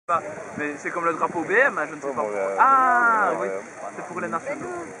Mais c'est comme le drapeau BM, je ne sais pas. Ah oui, c'est pour les nationaux.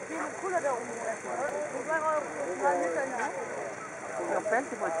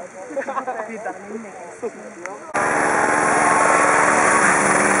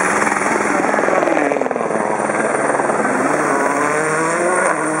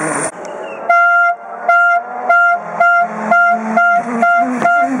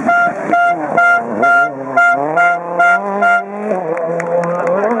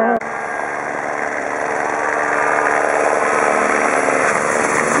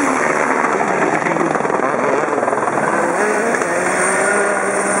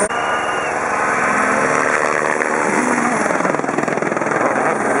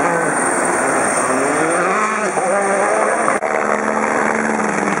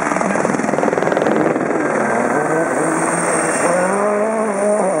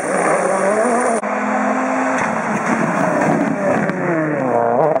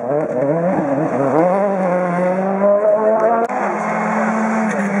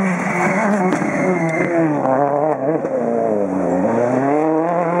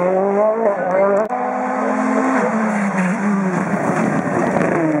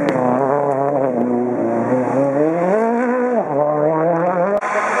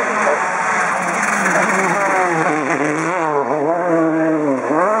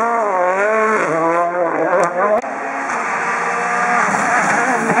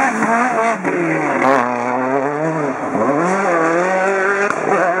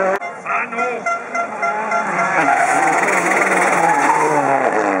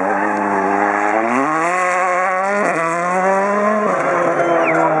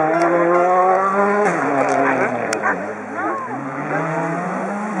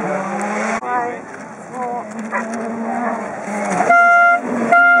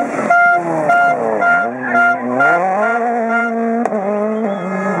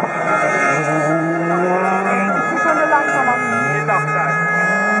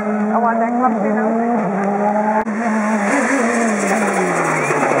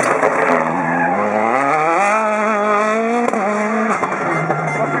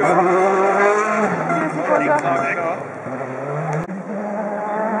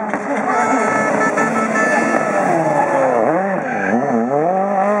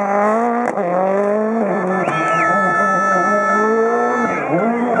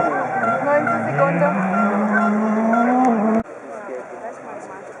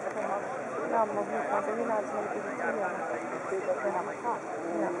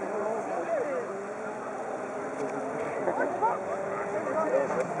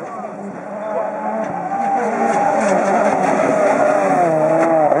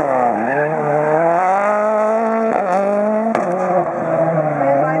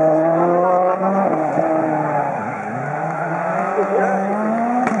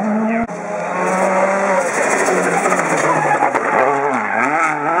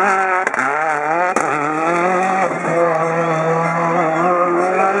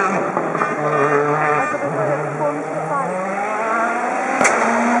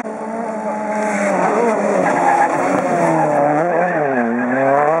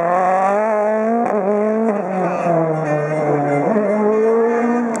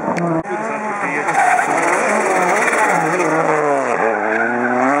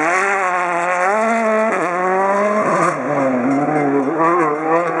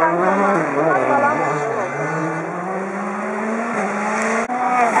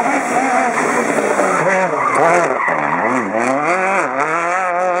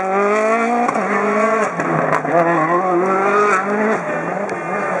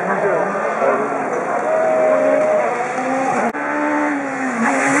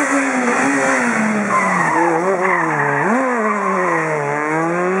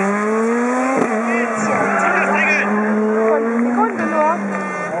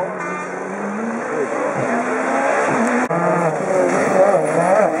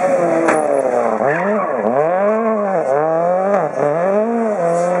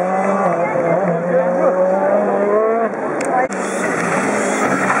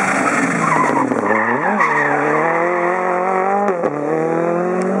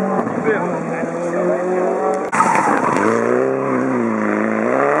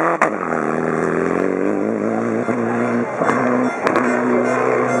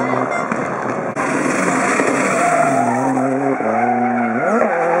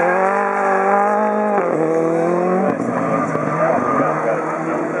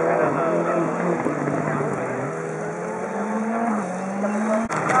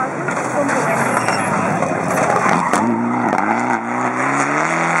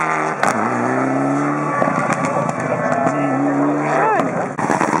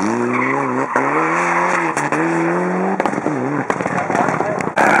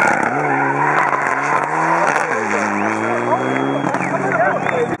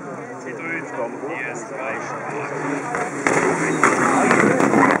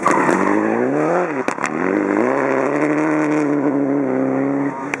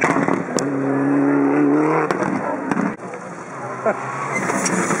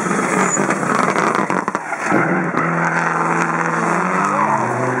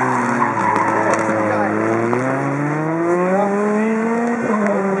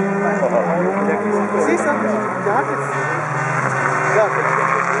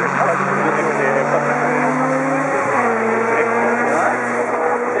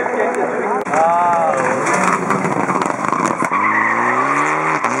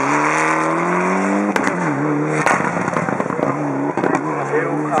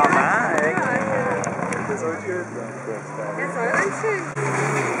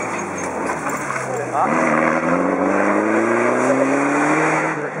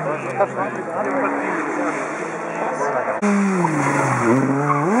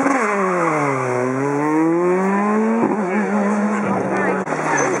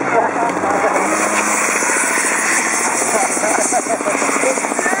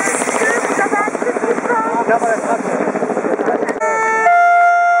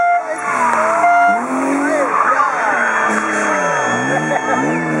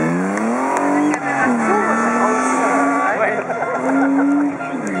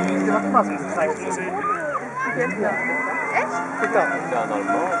 C'est un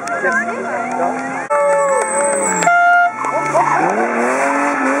Allemand.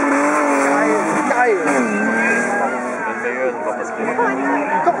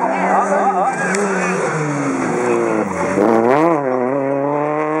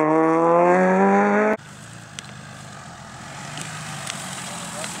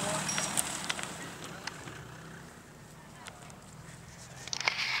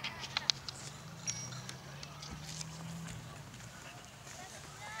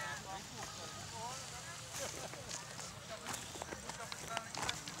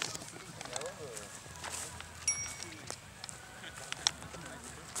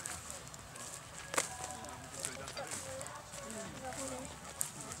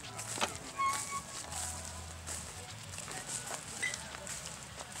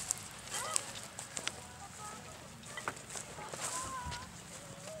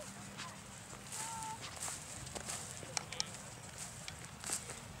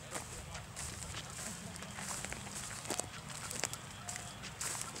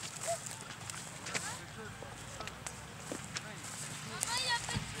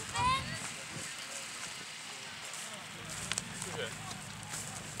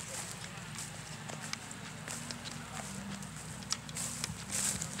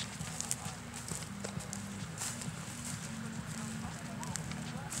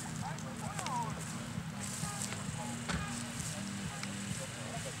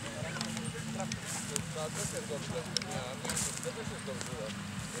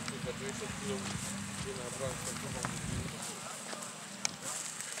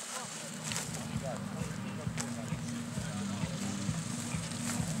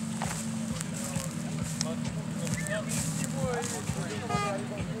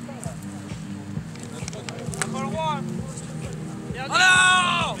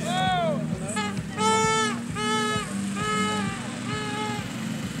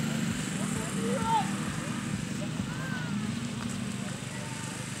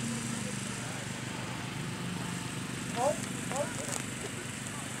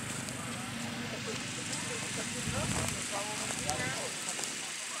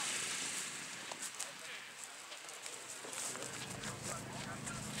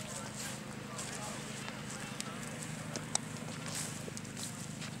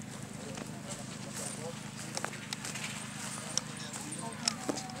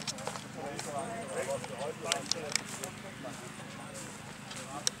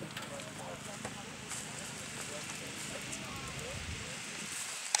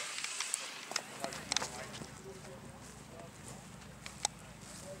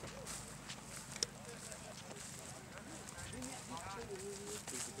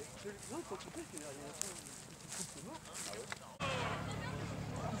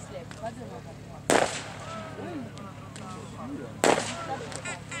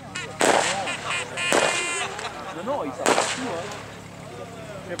 Non, ils savent pas tout, hein.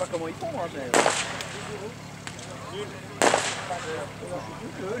 Je sais pas comment ils font, hein, mais... Nul.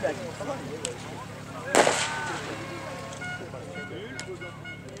 Eux, là, ils font ça va.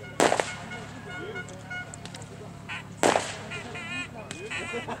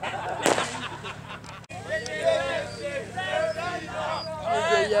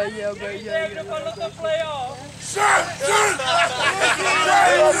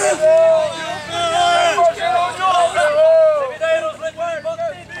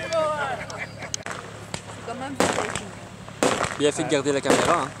 Bien fait de garder la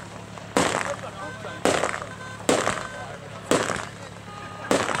caméra. Hein.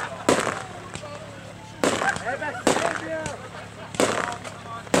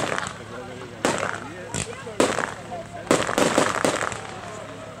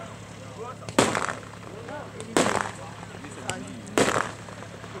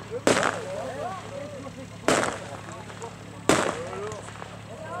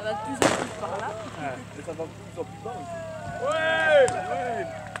 Ça va de plus en plus par là. Et ça va de plus en plus bas aussi.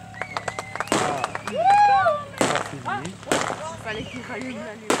 Il fallait qu'il rallume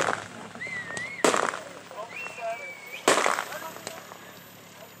la lumière.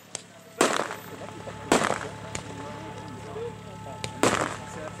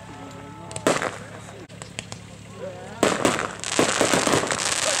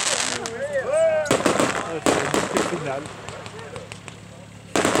 Final.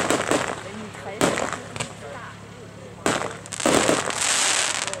 Une mitraillette.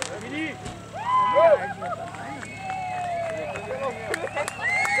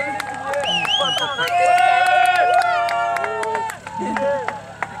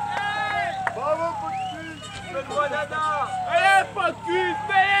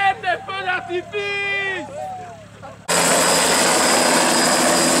 petit-fils.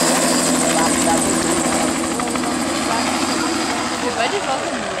 C'est pas du vent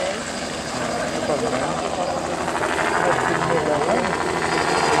comme neige. C'est pas vrai.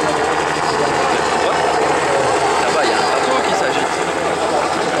 Là-bas, il y a un bateau qui s'agite.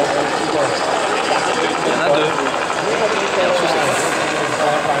 Il y en a deux. Et en dessous, c'est quoi?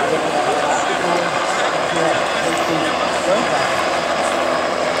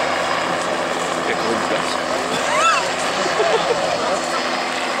 Il y a encore une place.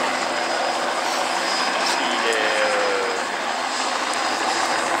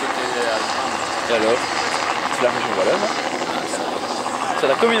 Et alors? C'est la région wallonne, hein? C'est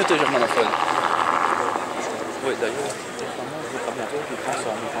la communauté germanophone. Oui, d'ailleurs, bientôt, je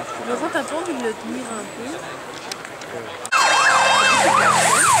transforme. Laurent, t'as pas envie de le tenir un peu?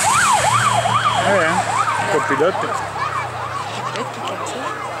 Ouais, hein. Copilote. Peut-être qu'il klaxonne.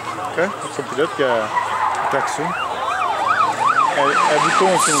 Okay. Copilote qui a un klaxon. Un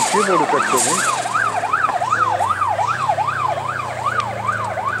bouton sur le pied pour le klaxonner.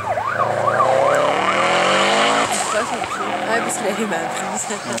 Ouais, parce qu'il avait ma prise.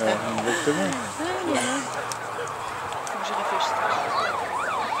 Exactement. Faut que je réfléchisse.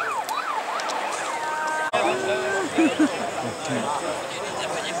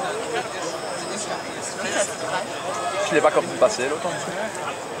 Je l'ai pas encore vu passer l'autre.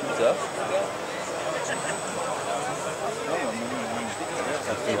 Bizarre.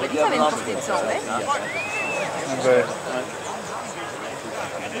 J'ai pas dit que ça avait une portée de 100 mètres. Ouais.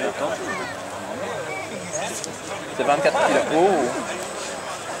 C'est 24 kilos. Oh.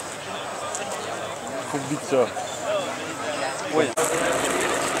 C'est vite ça. Oui.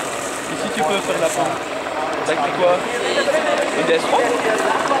 Ici tu peux faire la pente. T'as écrit quoi? Une DS3?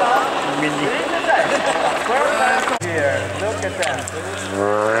 Mini.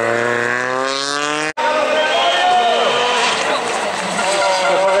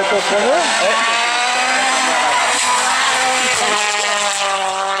 Préparer ton preneur?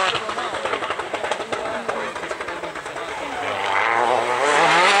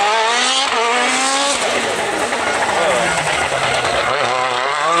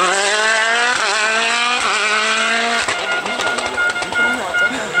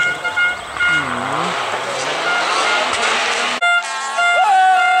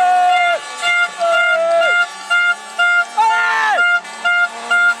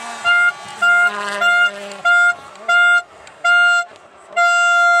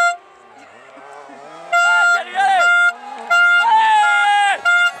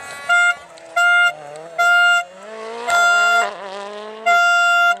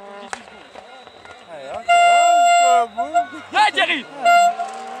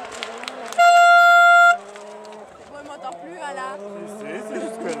 Moi, je m'entends plus, là. C'est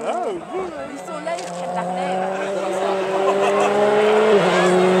jusque là. Ils sont là, ils retardaient.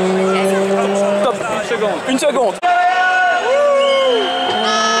 Top, une seconde. Une seconde.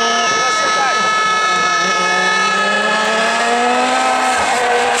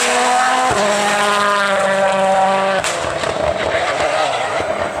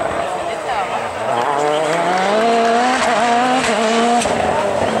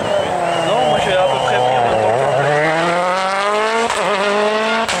 Non, moi j'ai à peu près pris en même temps.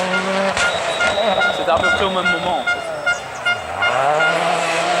 C'était à peu près au même moment. En fait.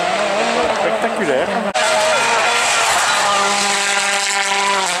 Spectaculaire.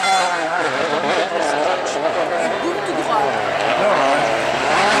 Boum tout droit.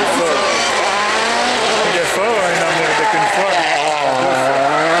 Il est fort, hein, il n'en méritait qu'une fois.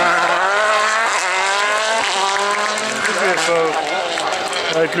 Il est fort.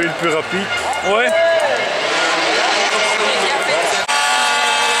 Avec lui le plus rapide. Ouais.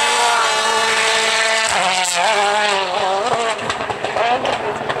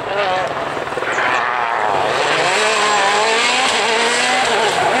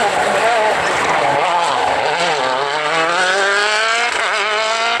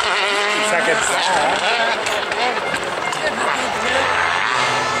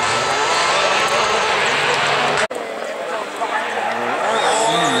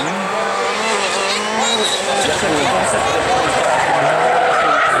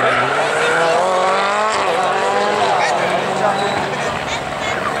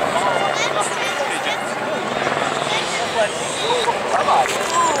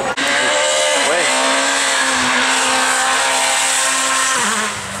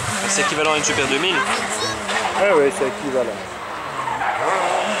 C'est équivalent à une Super 2000. Oui, oui, c'est équivalent.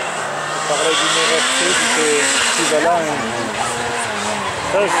 Je parlais d'une WRC qui c'est équivalent à une...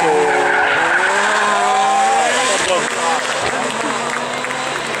 Ça, c'est...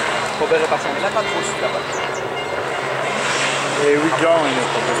 Faut verrait pas ça, on n'a pas trop su là-bas. Et oui, Jean, il n'est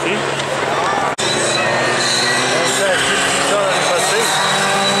pas possible. On sait qui ça l'année passée.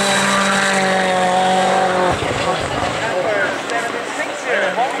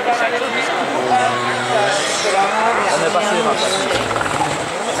 On est passé là.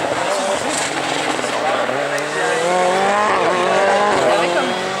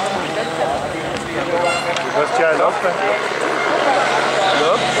 Sébastien Lop.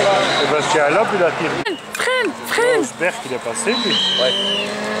 Sébastien Lop, il a tiré. Freine. J'espère qu'il est passé, lui. Ouais.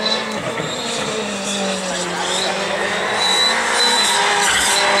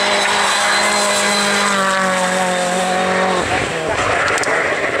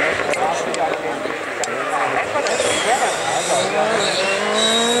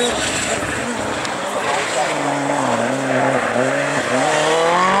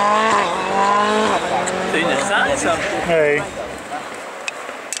 C'est une R5 ça? Oui.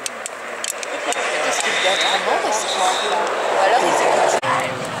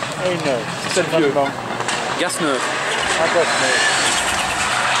 Et neuf. C'est le vieux. Bon. Gas neuf. Un gaz neuf.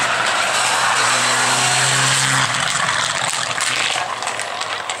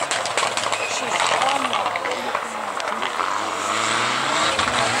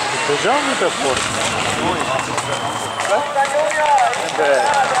 C'est déjà ou t'as proche?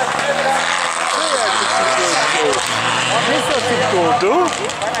 Mais ça c'est pour dos.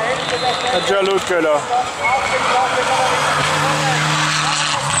 Il y a déjà l'autre que là.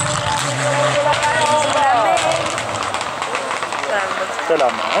 C'est la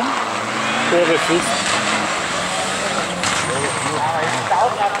même. Père et fils.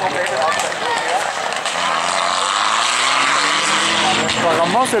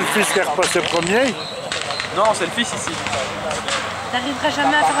 Apparemment c'est le fils qui est repassé premier. Non, c'est le fils ici. T'arriveras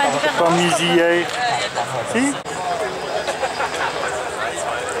jamais à faire la différence. Comme Easy hier. Si?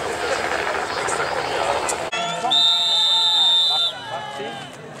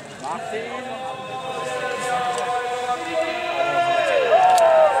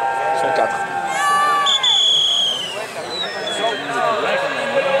 Ils sont 4.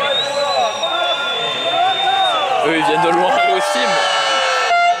 Eux, ils viennent de loin aussi, mais...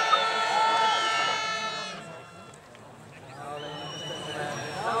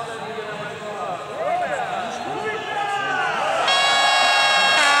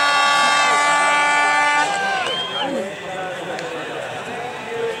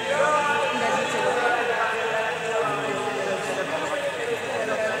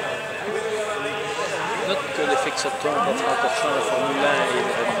 Note que l'effet que ça tombe entre la Formule 1 et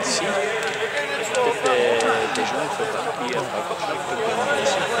le Rallye ici, peut-être des gens qui font partie de la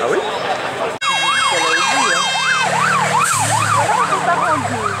ici. Ah oui?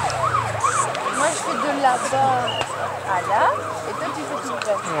 Moi je fais de là-bas à là, et toi tu fais tout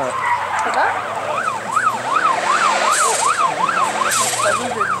près. Ouais. Ça va?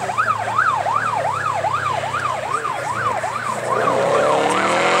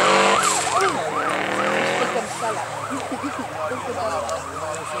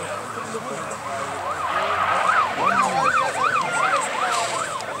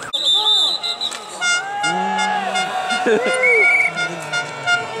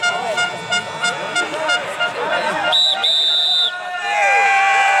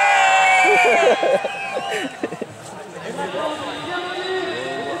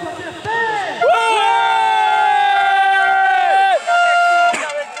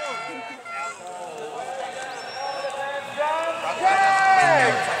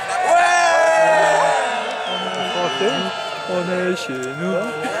 On est chez nous.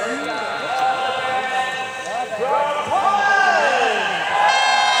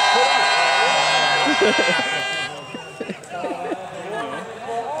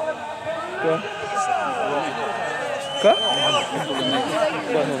 Quoi? Quoi?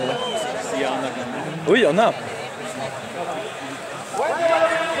 Oui, il y en a.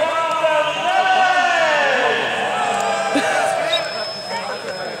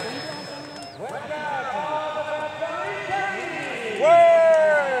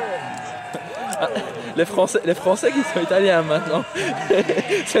 Les Français qui sont italiens maintenant.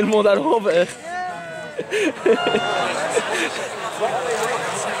 C'est le monde à l'envers.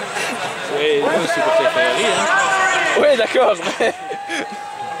 Oui, nous supporter Ferrari. Hein. Oui, d'accord, mais...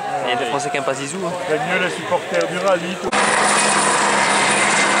 Il y a des Français qui n'aiment pas Zizou. Hein. C'est mieux les supporters du rallye.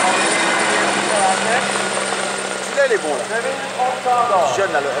 Celui-là, il est bon, là.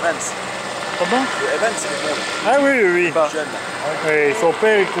 Jeune, là, le Evans. Comment? Le Evans, c'est bon. Ah oui, oui, oui. Jeune, là. Oui, son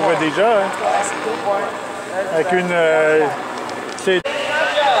père, il courait déjà. Hein. Avec une... c'est...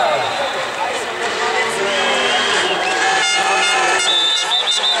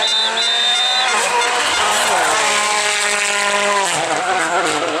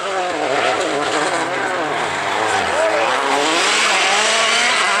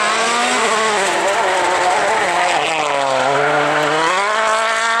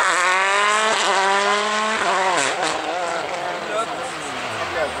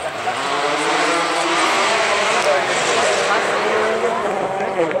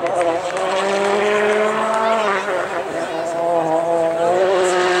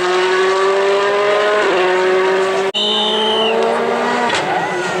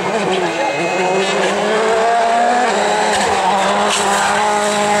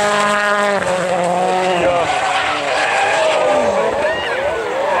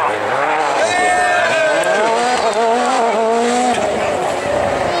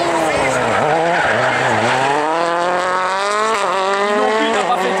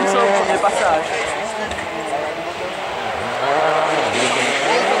 passage.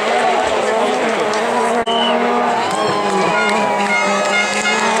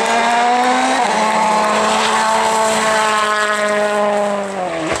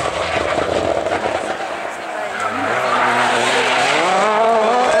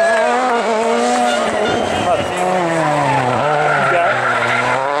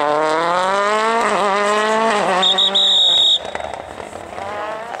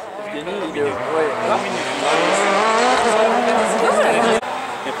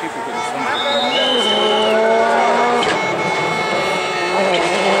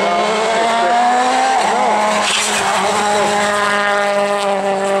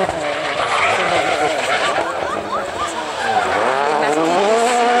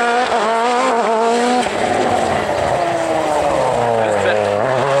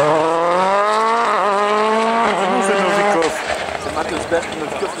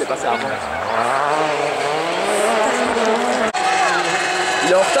 Il est passé avant.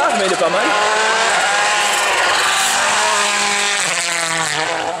 Il est en retard, mais il est pas mal.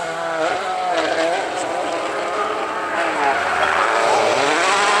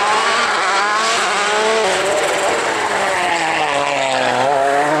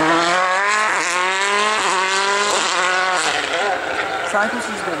 Cinq ou 6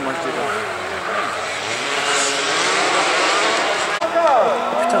 secondes, moi je dirais.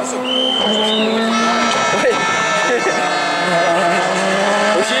 Ouais.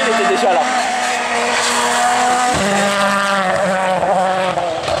 Aussi, il était déjà là.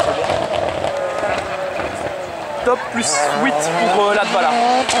 Top plus 8 pour la Dvala.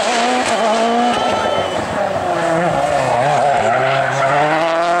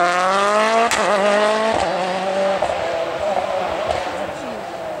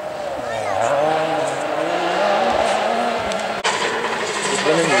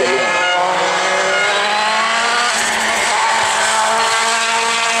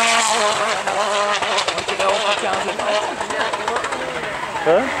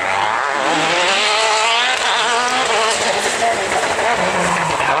 Hein?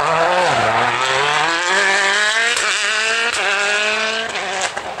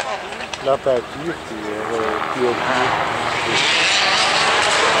 La peinture qui est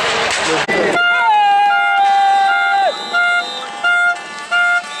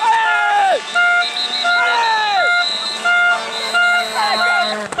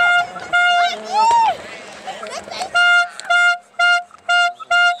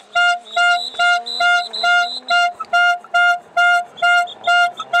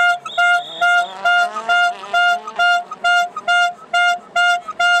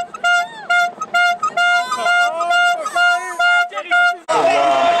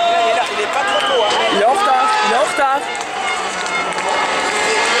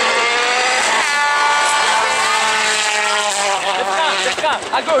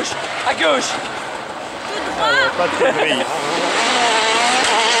À gauche, à gauche. pas de grille.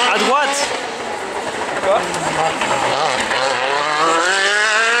 À droite. Quoi?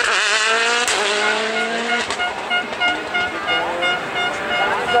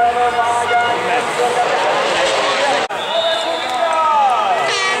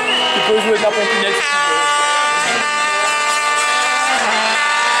 Tu peux jouer de la pompinette si tu veux.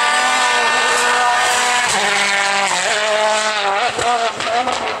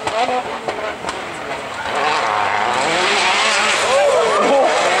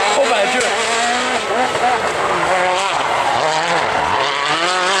 Oh bah Dieu.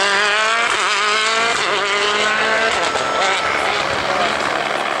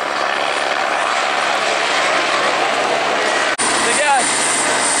 Dégage.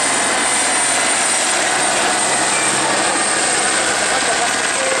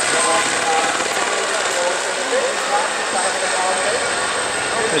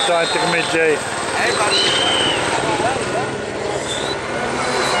 État intermédiaire.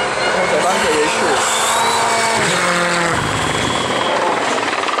 Ça va, il est chaud.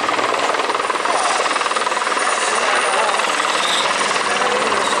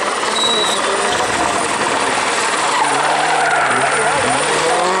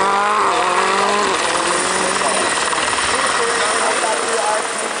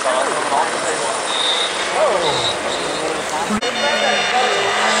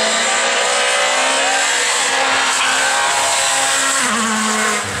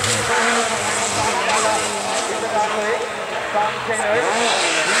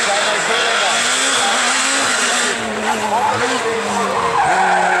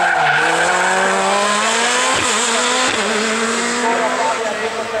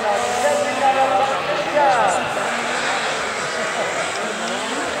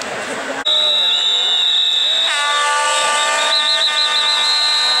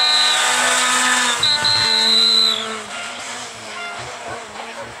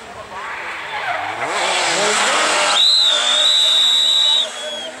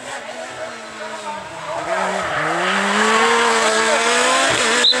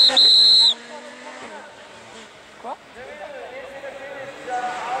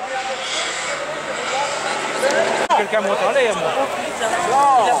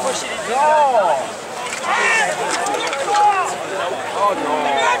 Oh non.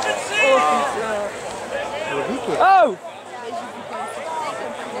 Oh!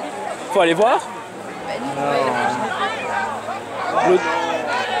 Faut aller voir? L'autre.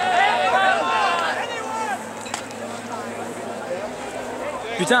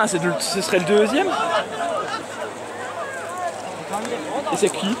 Putain, ce serait le deuxième? Et c'est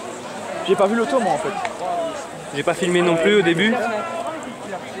qui? J'ai pas vu l'auto moi en fait. J'ai pas filmé non plus au début.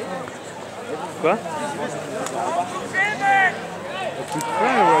 Quoi?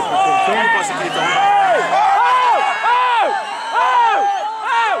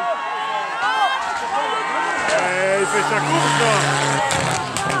 Il fait sa course là.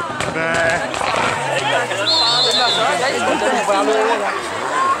 Ben...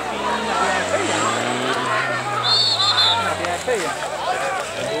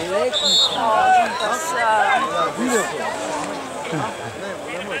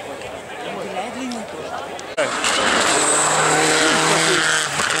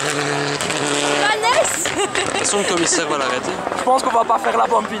 De toute façon, le commissaire va l'arrêter. Je pense qu'on va pas faire la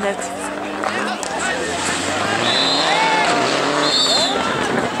pompinette.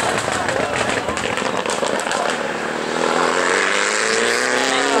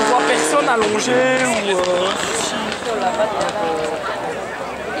 On voit personne allongé ou...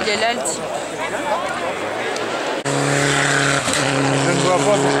 Il est là le type. Je ne vois pas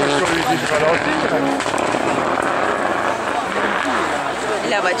pourquoi je lui dis de ralentir. Et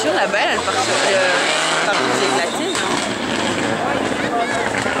la voiture là-bas, elle part sur le parcours éclaté, non?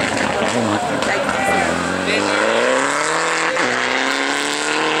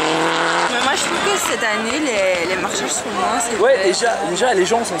 Mais moi je trouve que cette année, les marchages sont moins. Ouais, déjà les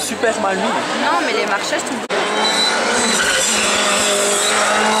gens sont super mal mis. Non, mais les marchages sont...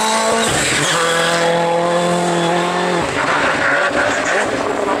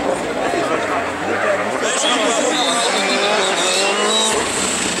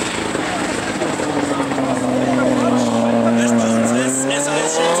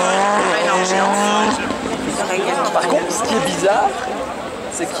 Par contre, ce qui est bizarre,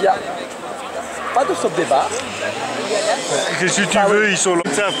 c'est qu'il n'y a pas de stop départ. Qu'est-ce que tu veux, ils sont là.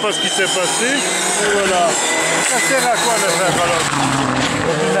 Ils ne savent pas ce qui s'est passé. Et voilà. Ça sert à quoi de faire ralentir?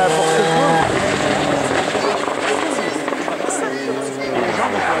 N'importe quoi.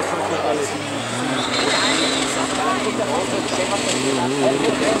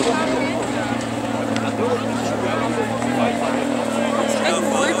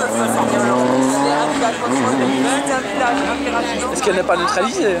 Est-ce qu'elle n'est pas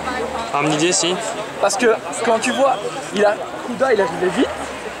neutralisée? Ah, une idée, si. Parce que quand tu vois, Kouda il arrivait vite.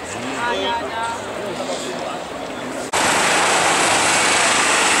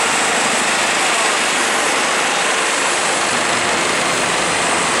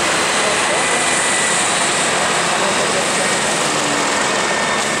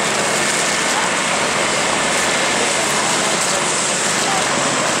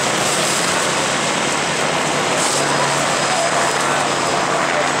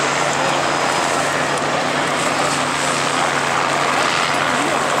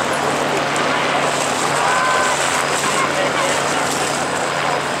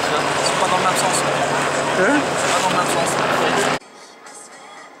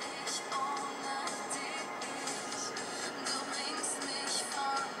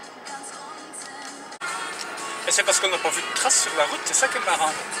 Et c'est parce qu'on n'a pas vu de traces sur la route, c'est ça qui est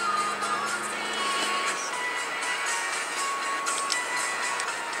marrant.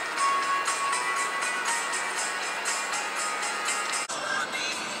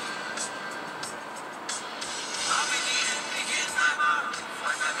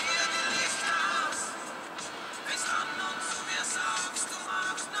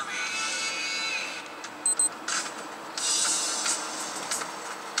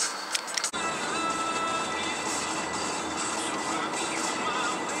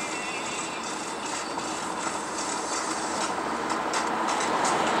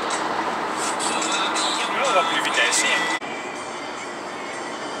 On va plus vite ici.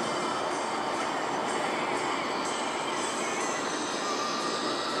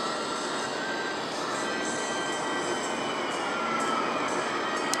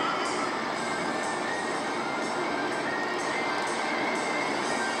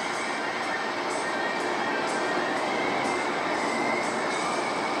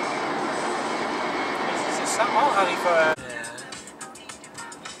 C'est ça, on arrive à...